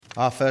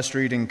Our first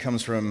reading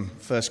comes from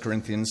 1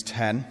 Corinthians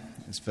 10.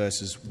 It's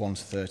verses 1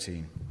 to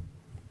 13.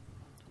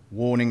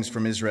 Warnings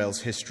from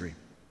Israel's history.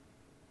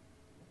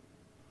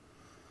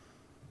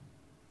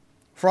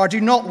 For I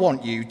do not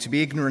want you to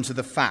be ignorant of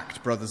the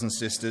fact, brothers and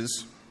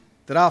sisters,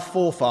 that our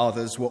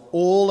forefathers were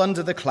all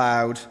under the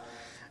cloud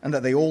and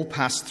that they all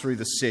passed through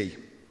the sea.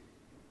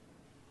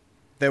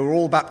 They were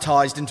all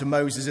baptized into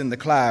Moses in the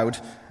cloud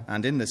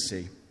and in the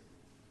sea.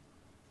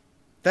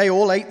 They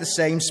all ate the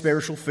same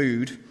spiritual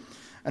food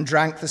and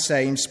drank the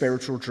same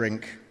spiritual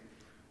drink,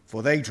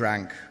 for they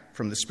drank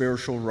from the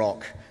spiritual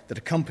rock that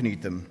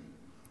accompanied them,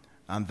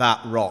 and that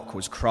rock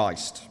was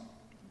Christ.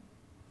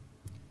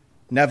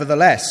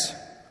 Nevertheless,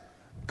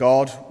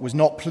 God was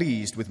not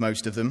pleased with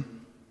most of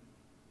them.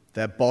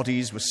 Their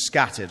bodies were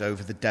scattered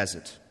over the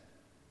desert.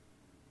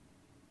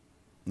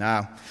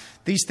 Now,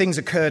 these things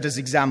occurred as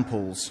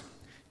examples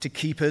to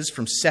keep us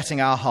from setting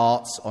our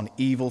hearts on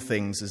evil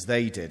things as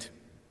they did.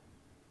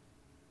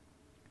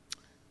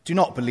 Do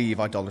not believe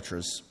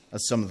idolaters,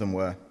 as some of them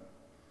were.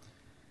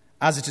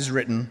 As it is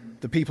written,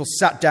 the people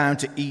sat down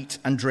to eat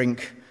and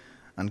drink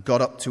and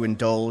got up to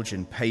indulge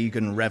in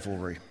pagan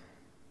revelry.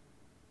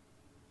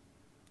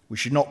 We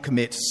should not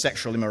commit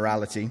sexual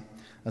immorality,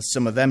 as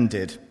some of them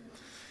did.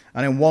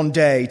 And in one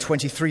day,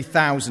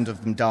 23,000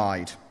 of them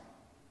died.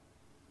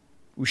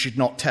 We should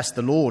not test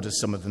the Lord, as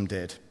some of them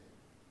did.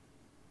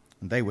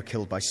 And they were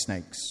killed by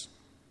snakes.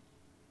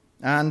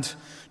 And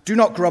do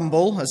not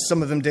grumble, as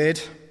some of them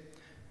did.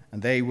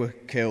 And they were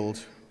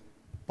killed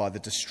by the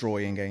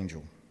destroying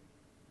angel.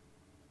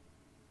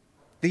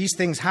 These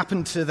things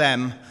happened to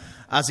them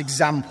as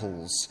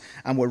examples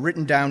and were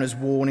written down as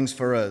warnings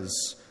for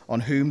us,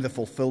 on whom the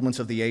fulfillment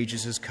of the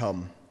ages has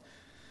come.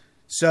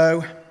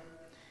 So,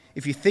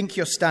 if you think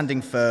you're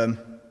standing firm,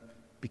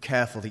 be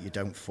careful that you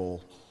don't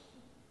fall.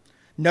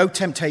 No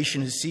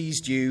temptation has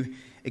seized you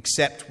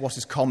except what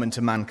is common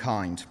to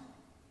mankind.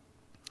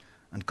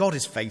 And God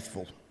is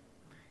faithful.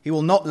 He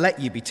will not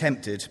let you be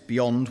tempted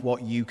beyond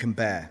what you can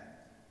bear.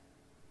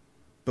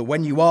 But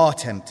when you are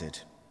tempted,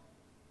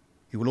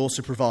 he will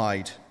also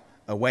provide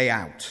a way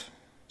out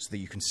so that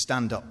you can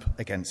stand up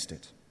against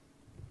it.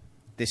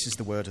 This is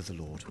the word of the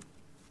Lord.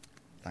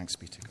 Thanks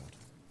be to God.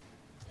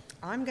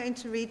 I'm going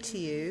to read to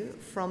you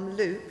from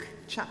Luke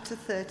chapter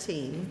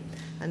 13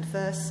 and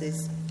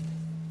verses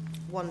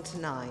 1 to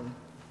 9.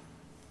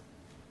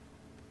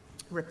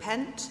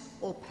 Repent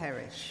or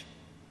perish.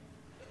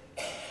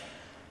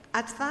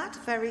 At that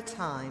very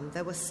time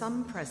there were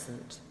some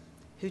present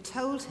who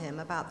told him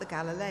about the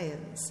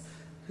Galileans,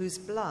 whose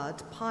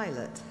blood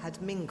Pilate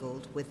had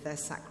mingled with their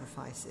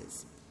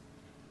sacrifices.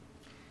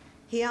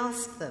 He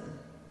asked them,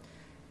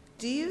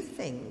 "Do you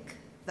think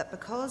that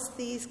because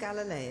these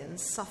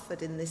Galileans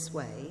suffered in this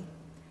way,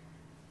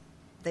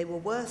 they were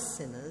worse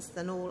sinners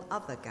than all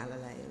other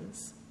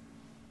Galileans?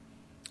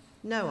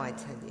 No, I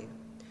tell you,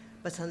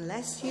 but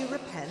unless you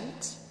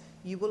repent,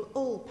 you will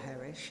all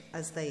perish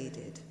as they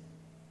did.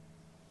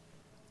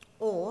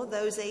 Or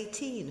those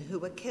 18 who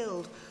were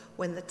killed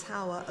when the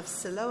tower of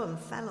Siloam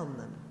fell on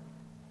them.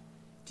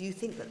 Do you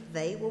think that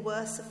they were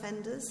worse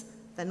offenders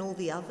than all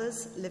the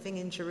others living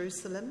in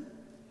Jerusalem?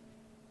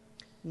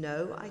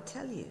 No, I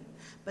tell you,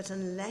 but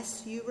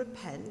unless you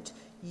repent,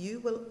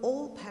 you will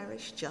all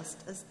perish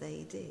just as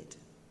they did."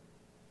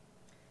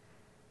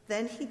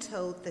 Then he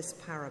told this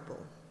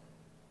parable.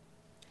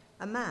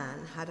 A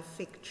man had a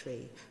fig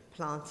tree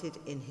planted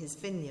in his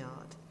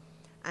vineyard,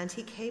 and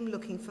he came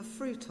looking for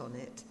fruit on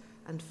it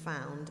and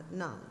found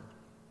none.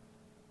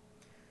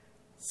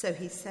 So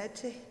he said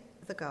to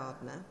the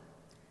gardener,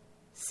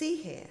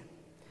 "See here,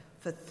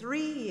 for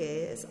 3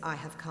 years I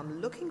have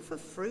come looking for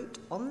fruit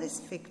on this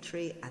fig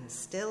tree, and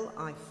still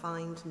I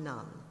find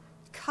none.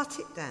 Cut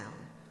it down.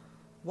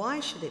 Why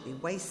should it be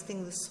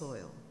wasting the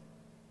soil?"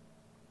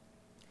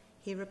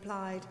 He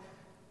replied,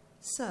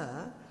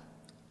 "Sir,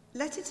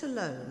 let it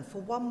alone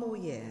for 1 more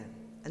year,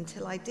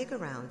 until I dig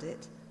around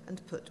it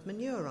and put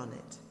manure on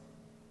it.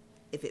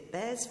 If it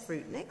bears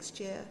fruit next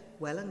year,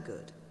 well and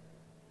good.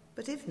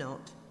 But if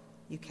not,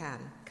 you can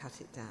cut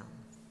it down."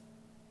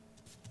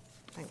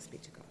 Thanks be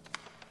to God.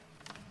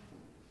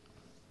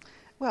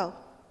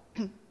 Well,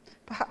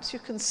 perhaps you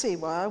can see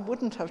why I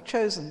wouldn't have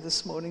chosen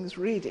this morning's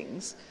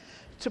readings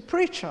to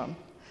preach on,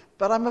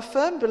 but I'm a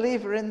firm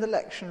believer in the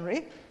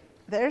lectionary.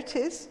 There it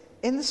is,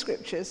 in the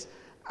scriptures,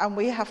 and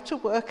we have to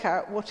work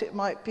out what it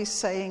might be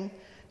saying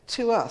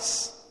to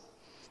us.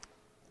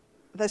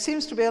 There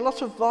seems to be a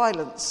lot of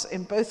violence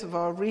in both of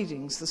our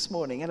readings this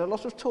morning, and a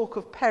lot of talk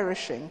of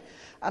perishing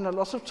and a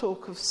lot of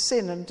talk of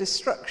sin and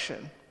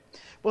destruction.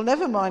 Well,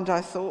 never mind,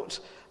 I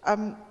thought,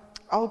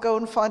 I'll go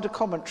and find a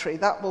commentary.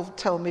 That will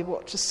tell me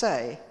what to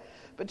say.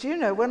 But do you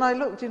know, when I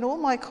looked in all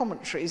my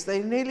commentaries,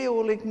 they nearly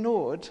all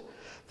ignored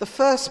the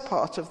first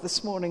part of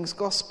this morning's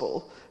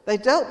gospel. They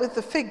dealt with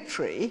the fig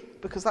tree,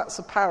 because that's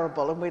a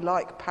parable and we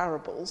like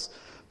parables,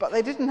 but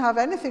they didn't have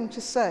anything to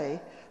say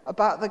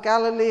about the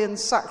Galilean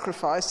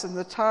sacrifice and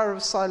the Tower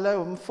of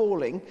Siloam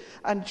falling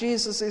and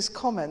Jesus'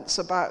 comments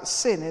about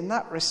sin in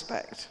that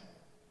respect.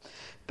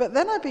 But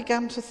then I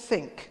began to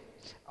think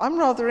I'm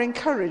rather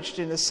encouraged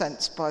in a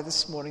sense by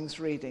this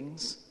morning's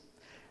readings.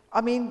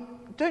 I mean,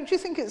 don't you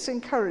think it's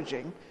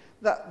encouraging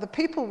that the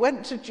people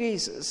went to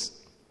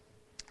Jesus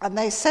and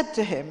they said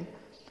to him,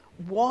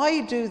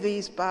 why do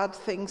these bad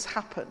things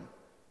happen?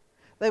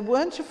 They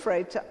weren't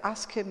afraid to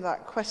ask him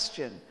that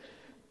question.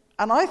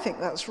 And I think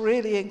that's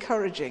really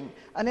encouraging.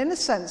 And in a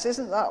sense,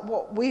 isn't that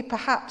what we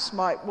perhaps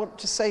might want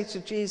to say to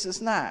Jesus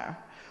now?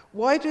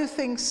 Why do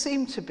things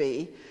seem to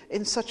be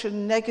in such a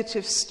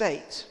negative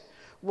state?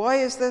 Why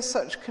is there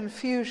such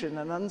confusion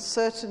and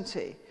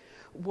uncertainty?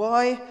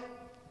 Why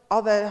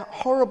are there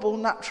horrible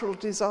natural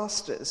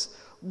disasters?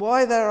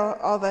 Why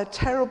are there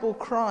terrible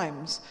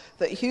crimes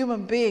that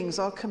human beings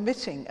are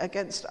committing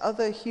against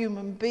other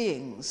human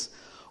beings?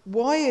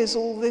 Why is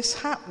all this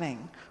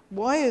happening?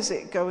 Why is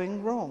it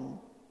going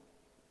wrong?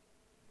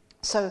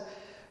 So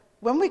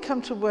when we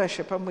come to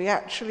worship and we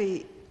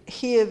actually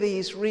hear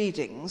these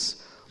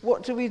readings,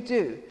 what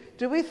do?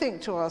 Do we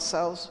think to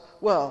ourselves,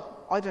 well,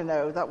 I don't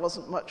know, that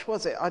wasn't much,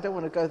 was it? I don't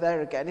want to go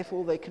there again. If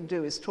all they can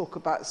do is talk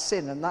about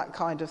sin and that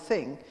kind of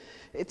thing,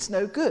 it's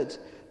no good.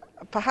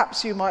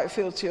 Perhaps you might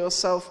feel to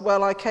yourself,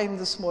 well, I came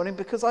this morning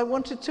because I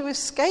wanted to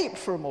escape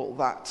from all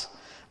that,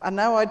 and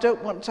now I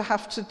don't want to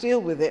have to deal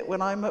with it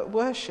when I'm at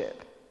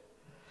worship.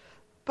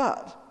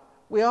 But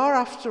we are,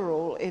 after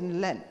all,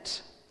 in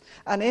Lent.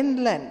 And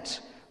in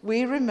Lent,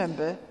 we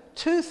remember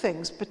two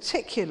things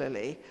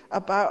particularly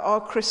about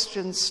our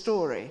Christian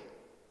story.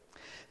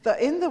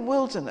 That in the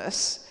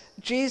wilderness,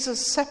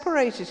 Jesus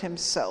separated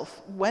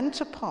himself, went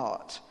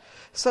apart,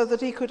 so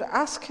that he could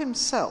ask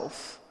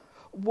himself,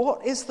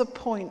 what is the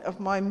point of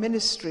my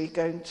ministry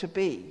going to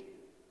be?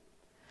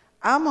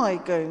 Am I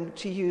going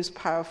to use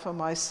power for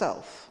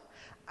myself?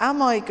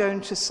 Am I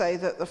going to say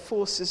that the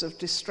forces of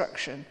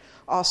destruction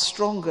are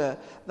stronger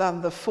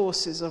than the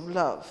forces of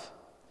love?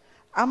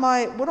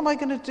 What am I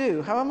going to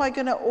do? How am I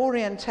going to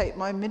orientate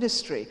my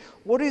ministry?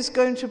 What is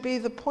going to be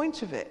the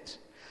point of it?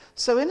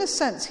 So in a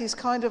sense, he's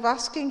kind of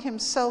asking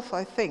himself,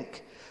 I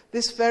think,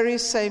 this very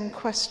same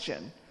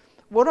question.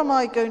 What am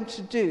I going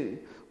to do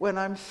when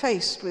I'm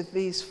faced with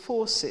these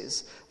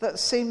forces that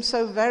seem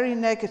so very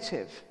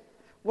negative?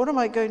 What am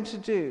I going to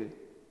do?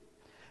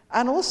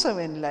 And also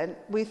in Lent,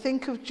 we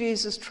think of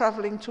Jesus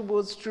traveling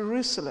towards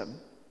Jerusalem,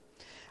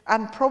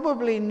 and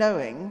probably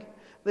knowing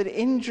that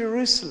in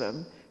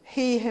Jerusalem,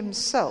 he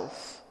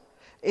himself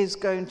is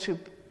going to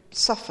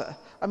suffer.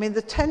 I mean,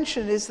 the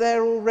tension is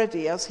there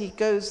already as he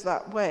goes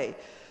that way.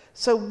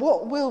 So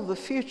what will the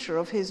future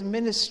of his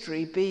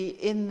ministry be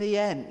in the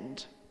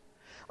end?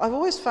 I've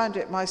always found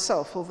it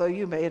myself, although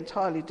you may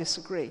entirely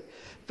disagree,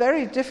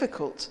 very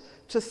difficult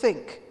to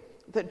think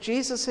that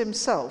Jesus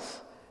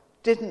himself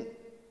didn't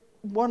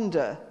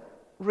wonder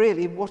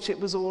really what it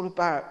was all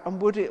about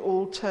and would it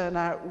all turn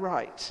out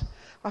right.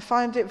 I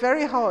find it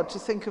very hard to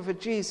think of a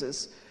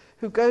Jesus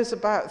who goes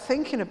about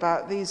thinking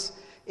about these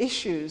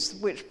issues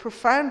which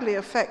profoundly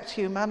affect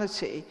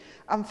humanity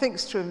and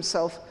thinks to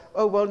himself,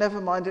 oh, well,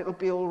 never mind, it'll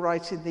be all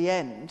right in the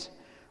end.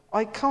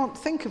 I can't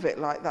think of it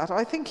like that.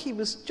 I think he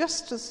was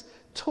just as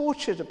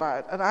tortured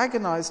about and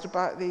agonized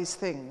about these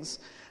things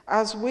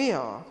as we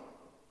are.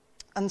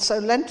 And so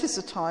Lent is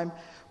a time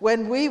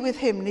when we with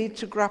him need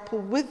to grapple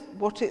with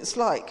what it's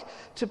like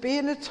to be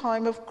in a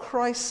time of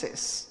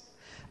crisis.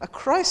 A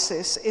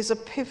crisis is a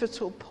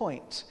pivotal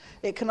point.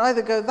 It can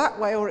either go that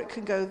way or it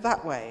can go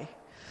that way.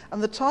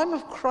 And the time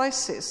of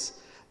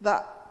crisis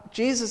that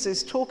Jesus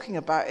is talking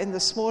about in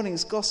this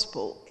morning's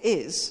gospel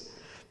is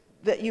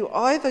that you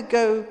either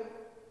go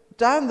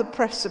down the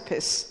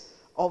precipice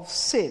of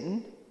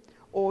sin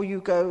or you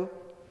go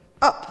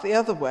up the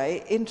other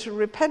way into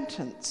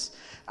repentance.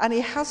 And he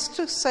has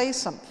to say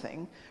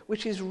something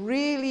which is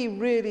really,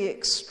 really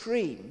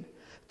extreme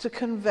to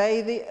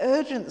convey the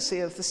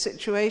urgency of the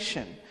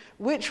situation.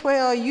 Which way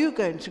are you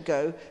going to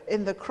go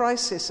in the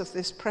crisis of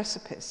this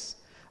precipice?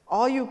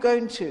 Are you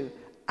going to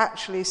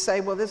actually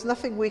say, well, there's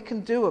nothing we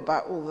can do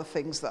about all the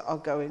things that are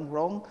going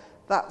wrong,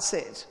 that's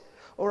it?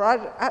 Or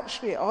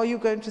actually, are you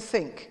going to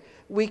think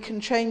we can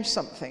change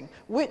something?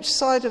 Which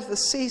side of the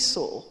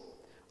seesaw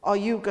are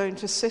you going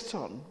to sit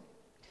on?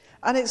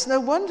 And it's no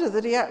wonder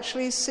that he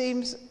actually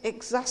seems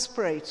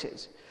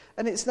exasperated.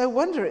 And it's no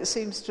wonder, it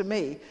seems to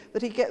me,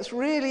 that he gets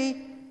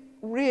really,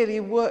 really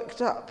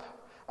worked up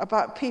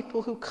about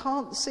people who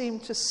can't seem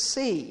to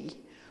see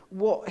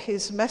what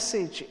his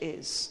message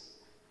is.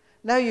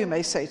 Now you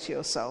may say to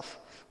yourself,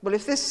 well,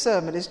 if this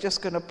sermon is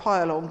just going to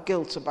pile on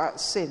guilt about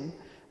sin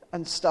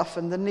and stuff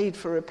and the need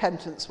for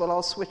repentance, well,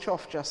 I'll switch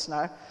off just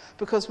now,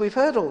 because we've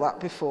heard all that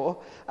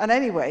before. And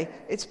anyway,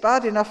 it's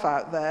bad enough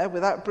out there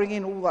without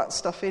bringing all that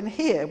stuff in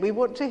here. We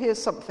want to hear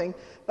something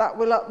that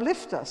will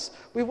uplift us.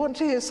 We want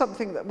to hear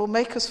something that will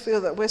make us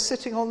feel that we're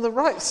sitting on the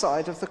right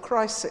side of the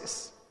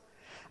crisis.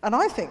 And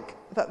I think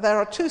that there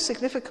are two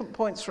significant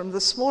points from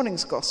this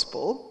morning's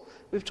gospel.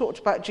 We've talked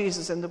about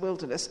Jesus in the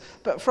wilderness,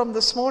 but from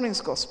this morning's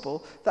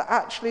gospel that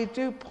actually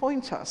do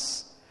point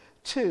us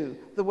to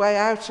the way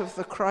out of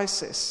the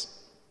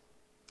crisis.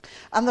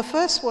 And the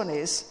first one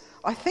is,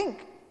 I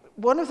think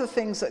one of the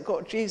things that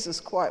got Jesus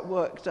quite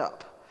worked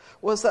up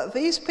was that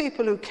these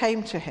people who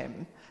came to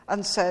him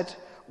and said,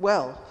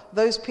 well,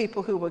 those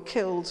people who were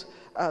killed,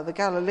 the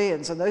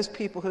Galileans, and those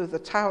people who the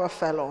tower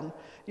fell on,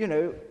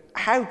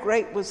 how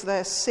great was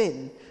their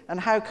sin, and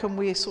how can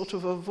we sort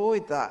of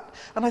avoid that?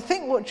 And I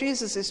think what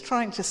Jesus is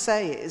trying to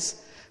say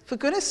is, for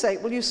goodness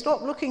sake, will you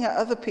stop looking at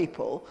other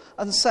people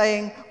and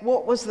saying,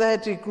 what was their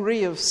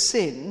degree of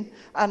sin?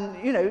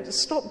 And,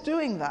 stop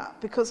doing that,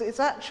 because it's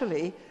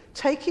actually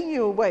taking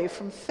you away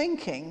from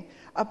thinking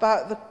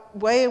about the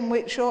way in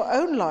which your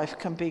own life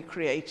can be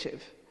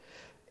creative.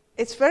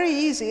 It's very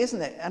easy,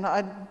 isn't it? And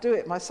I do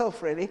it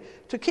myself, really,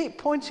 to keep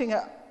pointing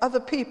at other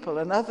people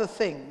and other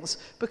things,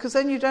 because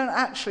then you don't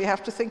actually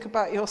have to think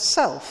about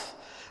yourself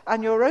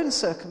and your own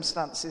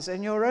circumstances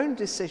and your own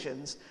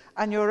decisions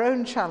and your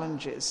own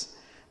challenges.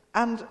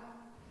 And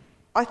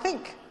I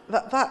think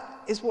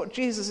that is what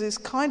Jesus is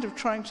kind of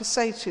trying to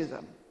say to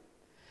them.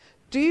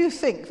 Do you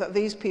think that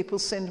these people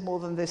sinned more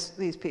than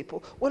these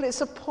people? Well,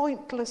 it's a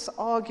pointless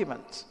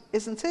argument,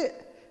 isn't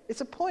it?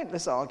 It's a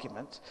pointless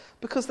argument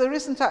because there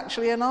isn't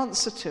actually an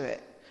answer to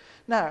it.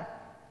 Now,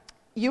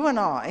 you and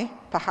I,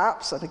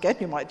 perhaps, and again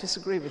you might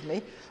disagree with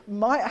me,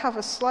 might have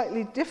a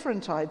slightly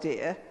different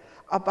idea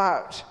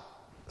about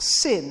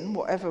sin,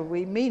 whatever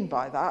we mean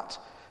by that,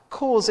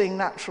 causing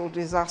natural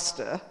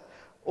disaster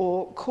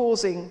or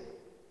causing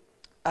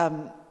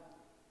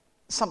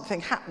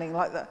something happening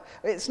like that.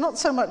 It's not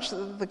so much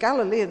that the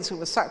Galileans who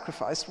were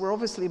sacrificed were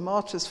obviously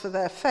martyrs for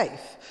their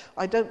faith.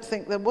 I don't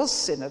think there was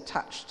sin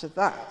attached to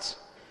that.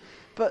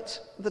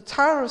 But the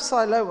Tower of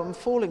Siloam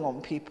falling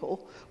on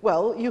people,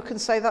 well, you can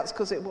say that's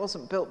because it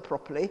wasn't built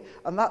properly,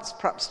 and that's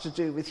perhaps to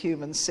do with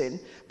human sin.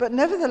 But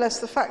nevertheless,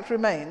 the fact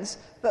remains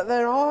that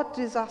there are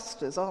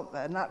disasters, aren't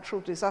there?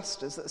 Natural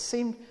disasters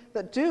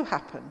that do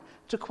happen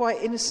to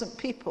quite innocent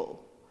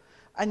people.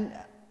 And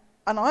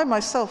I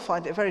myself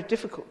find it very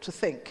difficult to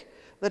think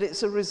that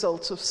it's a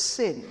result of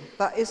sin.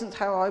 That isn't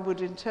how I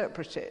would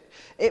interpret it.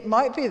 It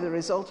might be the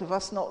result of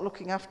us not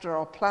looking after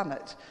our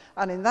planet,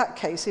 and in that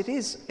case it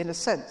is, in a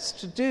sense,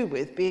 to do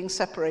with being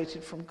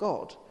separated from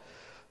God.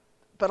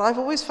 But I've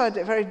always found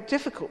it very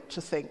difficult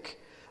to think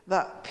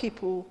that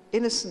people,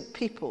 innocent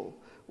people,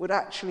 would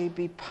actually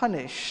be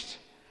punished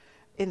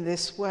in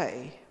this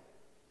way.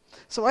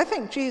 So I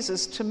think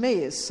Jesus, to me,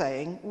 is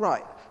saying,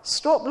 right,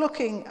 stop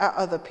looking at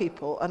other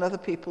people and other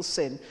people's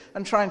sin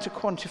and trying to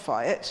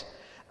quantify it,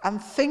 and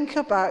think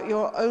about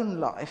your own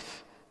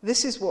life.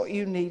 This is what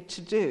you need to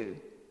do.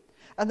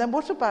 And then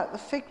what about the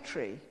fig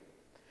tree?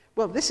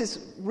 Well, this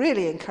is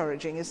really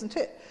encouraging, isn't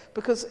it?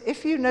 Because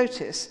if you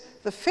notice,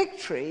 the fig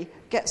tree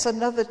gets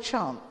another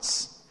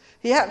chance.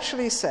 He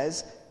actually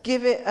says,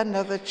 give it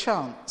another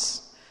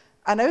chance.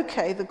 And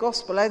okay, the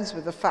gospel ends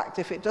with the fact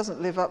if it doesn't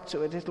live up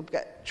to it, it'll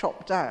get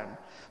chopped down.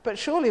 But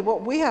surely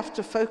what we have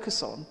to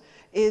focus on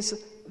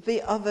is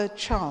the other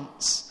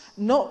chance,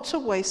 not to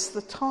waste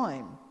the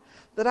time.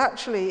 That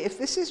actually, if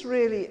this is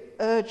really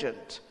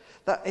urgent,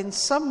 that in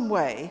some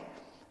way,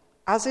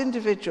 as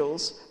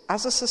individuals,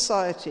 as a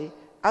society,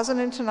 as an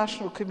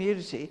international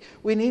community,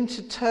 we need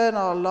to turn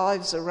our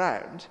lives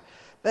around,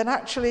 then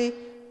actually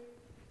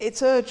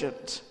it's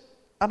urgent.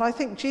 And I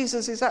think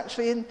Jesus is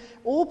actually in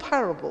all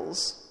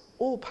parables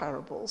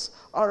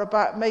are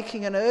about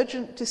making an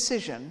urgent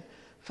decision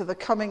for the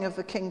coming of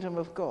the kingdom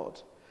of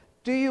God.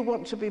 Do you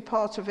want to be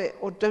part of it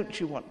or don't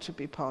you want to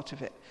be part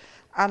of it?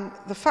 And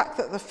the fact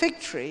that the fig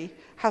tree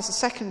has a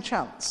second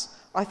chance,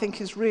 I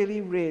think, is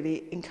really,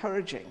 really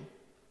encouraging.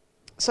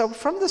 So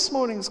from this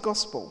morning's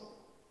gospel,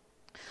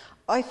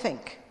 I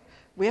think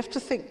we have to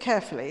think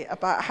carefully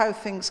about how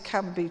things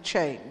can be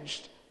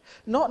changed.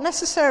 Not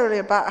necessarily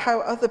about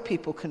how other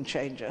people can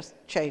change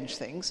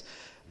things,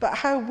 but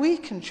how we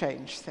can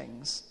change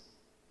things.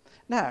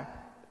 Now,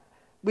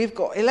 we've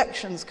got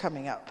elections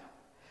coming up.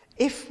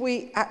 If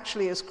we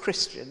actually, as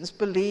Christians,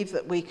 believe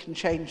that we can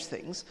change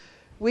things,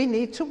 we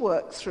need to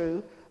work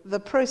through the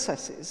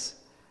processes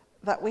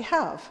that we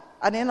have.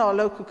 And in our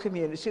local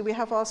community, we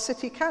have our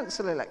city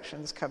council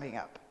elections coming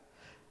up.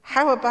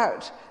 How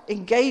about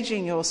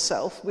engaging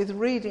yourself with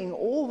reading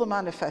all the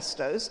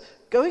manifestos,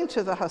 going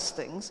to the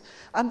hustings,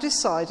 and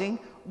deciding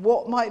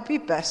what might be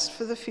best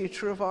for the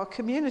future of our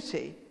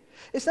community?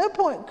 It's no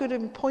point good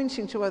in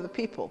pointing to other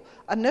people,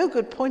 and no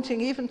good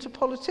pointing even to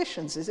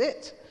politicians, is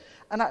it?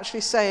 And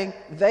actually saying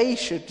they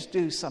should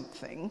do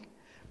something.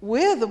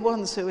 We're the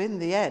ones who, in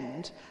the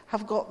end,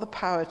 have got the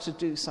power to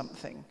do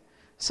something.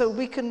 So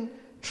we can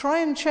try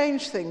and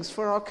change things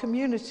for our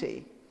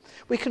community.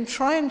 We can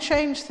try and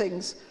change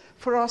things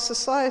for our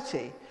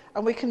society.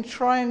 And we can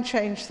try and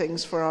change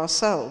things for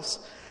ourselves.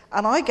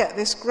 And I get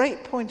this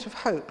great point of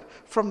hope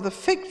from the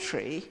fig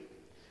tree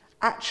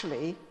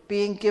actually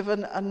being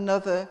given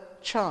another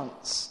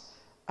chance.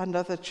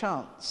 Another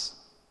chance.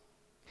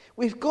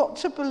 We've got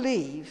to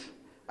believe,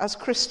 as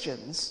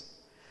Christians,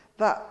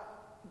 that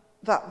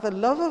the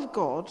love of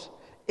God,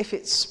 if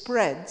it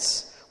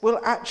spreads,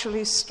 will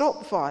actually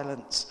stop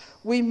violence.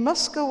 We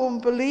must go on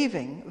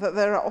believing that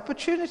there are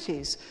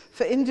opportunities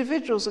for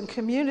individuals and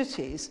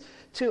communities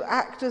to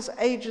act as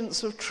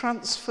agents of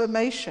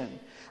transformation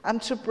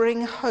and to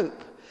bring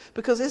hope.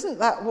 Because isn't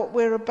that what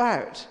we're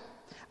about?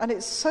 And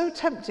it's so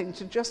tempting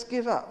to just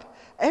give up.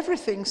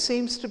 Everything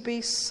seems to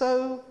be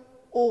so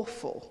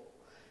awful.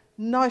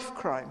 Knife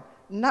crime,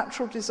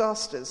 natural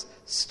disasters,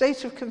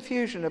 state of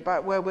confusion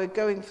about where we're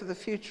going for the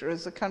future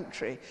as a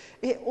country.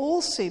 It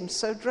all seems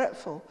so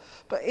dreadful.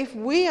 But if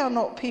we are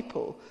not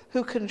people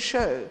who can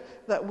show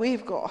that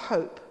we've got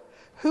hope,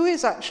 who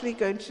is actually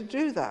going to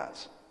do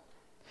that?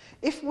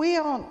 If we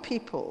aren't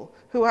people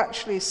who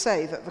actually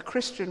say that the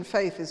Christian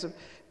faith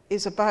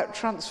is about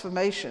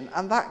transformation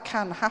and that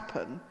can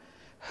happen,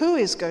 who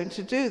is going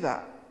to do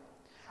that?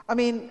 I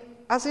mean,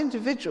 as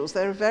individuals,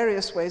 there are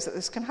various ways that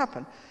this can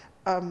happen.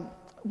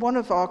 One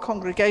of our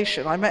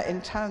congregation I met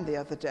in town the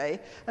other day,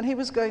 and he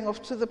was going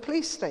off to the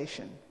police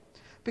station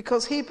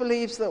because he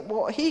believes that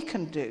what he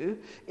can do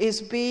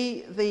is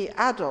be the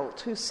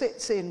adult who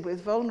sits in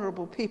with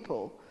vulnerable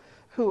people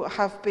who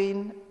have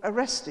been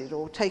arrested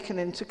or taken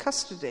into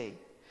custody.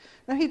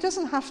 Now, he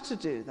doesn't have to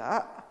do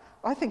that.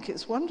 I think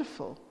it's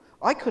wonderful.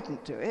 I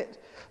couldn't do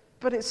it,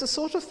 but it's the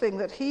sort of thing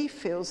that he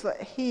feels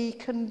that he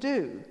can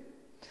do.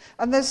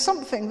 And there's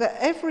something that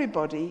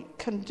everybody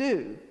can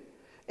do.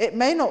 It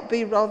may not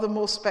be rather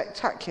more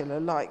spectacular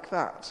like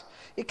that.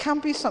 It can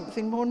be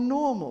something more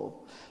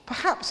normal.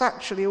 Perhaps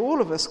actually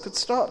all of us could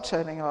start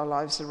turning our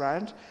lives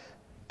around,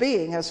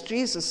 being, as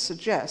Jesus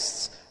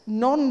suggests,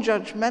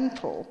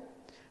 non-judgmental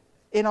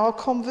in our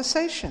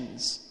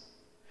conversations.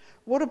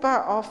 What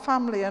about our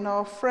family and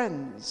our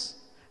friends?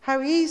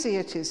 How easy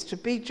it is to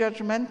be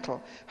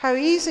judgmental. How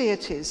easy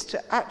it is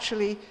to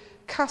actually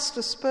cast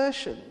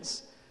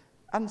aspersions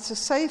and to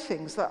say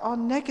things that are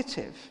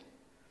negative.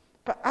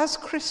 But as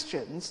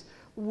Christians,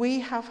 we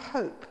have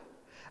hope.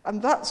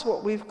 And that's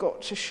what we've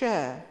got to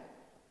share.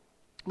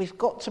 We've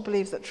got to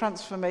believe that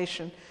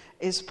transformation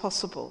is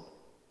possible.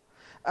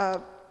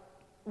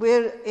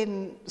 We're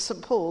in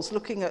St. Paul's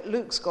looking at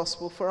Luke's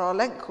Gospel for our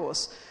Lent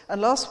course.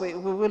 And last week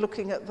we were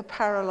looking at the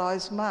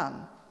paralysed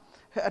man.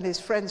 And his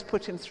friends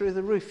put him through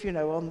the roof,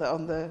 on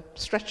the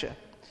stretcher.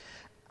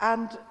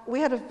 And we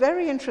had a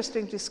very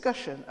interesting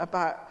discussion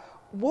about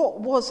what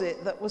was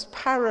it that was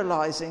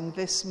paralysing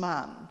this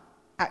man,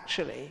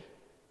 actually.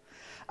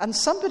 And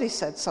somebody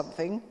said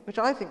something which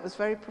I think was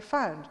very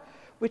profound,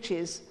 which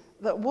is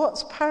that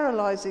what's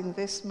paralysing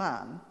this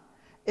man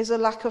is a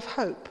lack of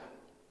hope.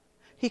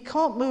 He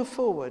can't move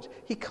forward.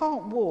 He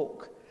can't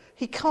walk.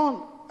 He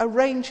can't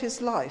arrange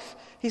his life.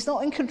 He's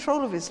not in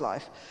control of his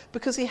life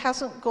because he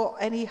hasn't got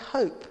any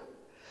hope.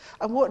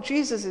 And what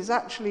Jesus is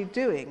actually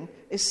doing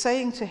is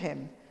saying to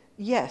him,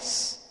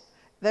 yes,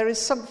 there is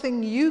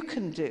something you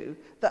can do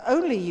that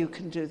only you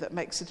can do that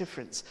makes a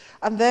difference.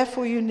 And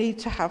therefore you need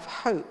to have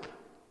hope.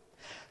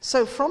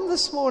 So from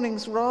this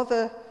morning's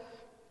rather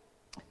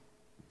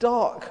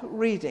dark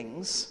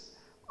readings,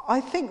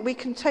 I think we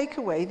can take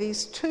away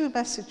these two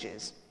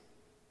messages.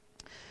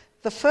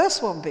 The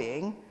first one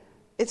being,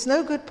 it's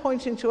no good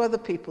pointing to other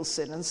people's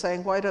sin and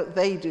saying, why don't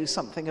they do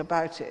something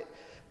about it?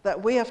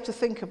 That we have to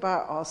think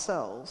about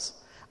ourselves.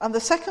 And the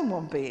second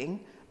one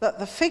being that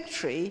the fig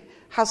tree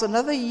has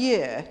another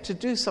year to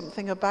do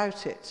something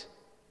about it.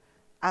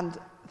 And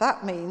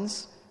that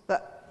means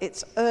that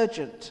it's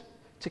urgent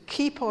to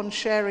keep on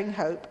sharing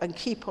hope and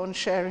keep on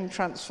sharing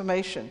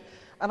transformation.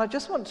 And I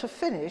just want to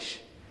finish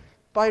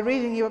by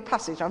reading you a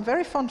passage. I'm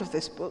very fond of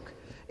this book.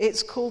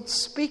 It's called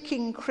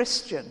Speaking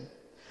Christian.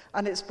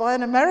 And it's by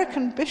an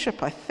American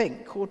bishop, I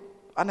think,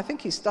 and I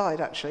think he's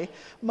died actually,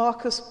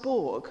 Marcus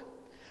Borg.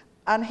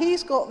 And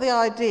he's got the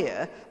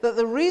idea that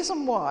the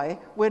reason why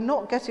we're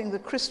not getting the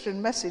Christian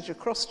message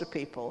across to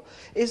people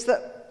is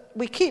that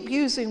we keep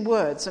using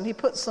words, and he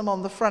puts them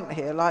on the front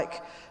here,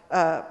 like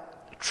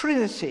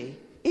Trinity,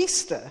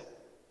 Easter,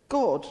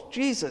 God,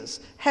 Jesus,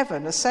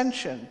 heaven,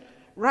 ascension,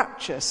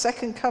 rapture,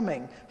 second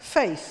coming,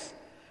 faith,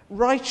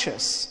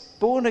 righteous,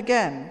 born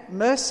again,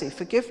 mercy,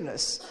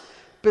 forgiveness,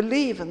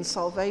 believe and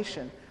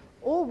salvation.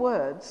 All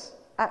words,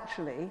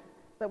 actually,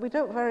 that we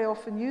don't very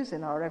often use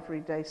in our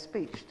everyday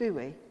speech, do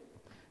we?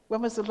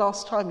 When was the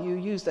last time you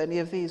used any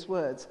of these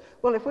words?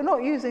 Well, if we're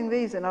not using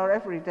these in our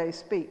everyday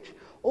speech,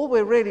 all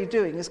we're really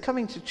doing is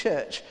coming to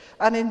church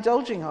and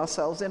indulging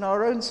ourselves in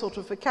our own sort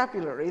of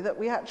vocabulary that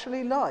we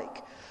actually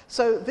like.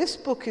 So this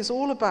book is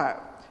all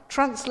about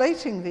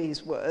translating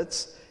these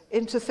words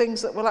into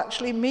things that will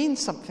actually mean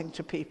something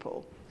to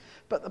people.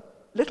 But the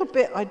little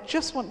bit I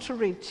just want to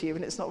read to you,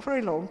 and it's not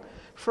very long,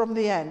 from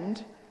the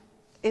end,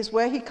 is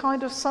where he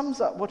kind of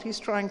sums up what he's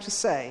trying to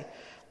say.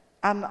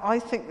 And I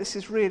think this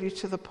is really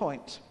to the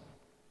point.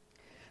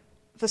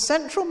 The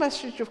central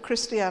message of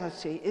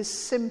Christianity is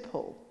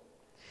simple.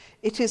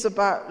 It is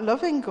about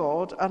loving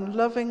God and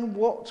loving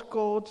what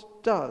God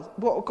does,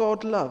 what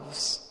God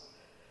loves.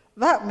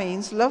 That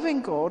means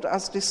loving God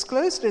as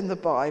disclosed in the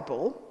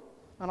Bible,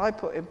 and I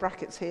put in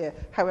brackets here,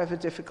 however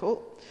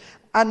difficult,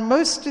 and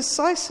most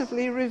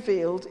decisively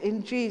revealed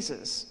in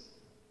Jesus.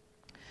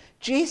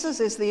 Jesus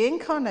is the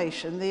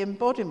incarnation, the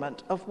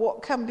embodiment of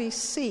what can be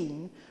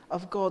seen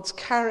of God's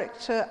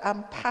character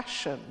and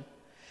passion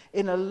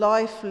in a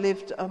life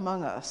lived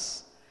among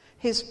us.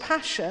 His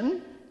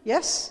passion,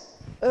 yes,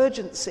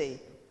 urgency,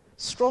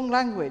 Strong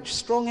language,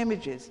 strong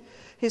images.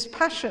 His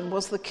passion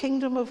was the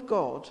kingdom of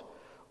God,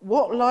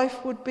 what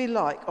life would be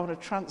like on a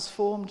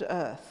transformed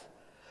earth.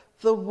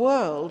 The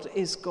world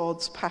is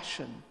God's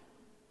passion.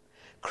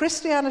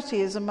 Christianity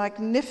is a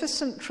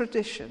magnificent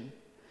tradition.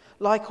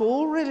 Like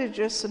all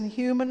religious and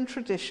human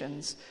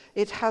traditions,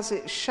 it has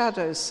its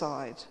shadow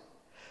side.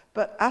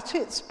 But at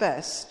its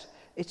best,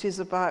 it is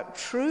about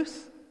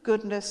truth,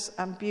 goodness,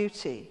 and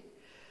beauty.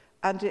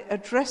 And it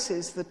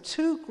addresses the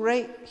two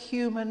great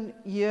human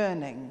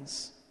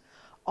yearnings,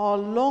 our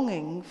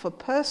longing for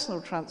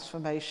personal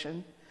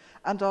transformation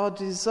and our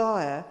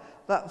desire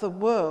that the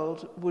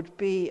world would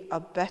be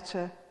a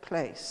better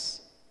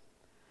place.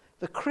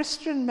 The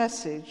Christian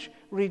message,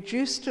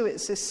 reduced to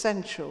its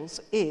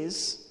essentials,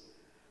 is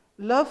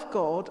love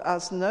God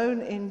as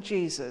known in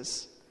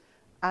Jesus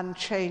and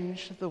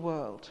change the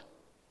world.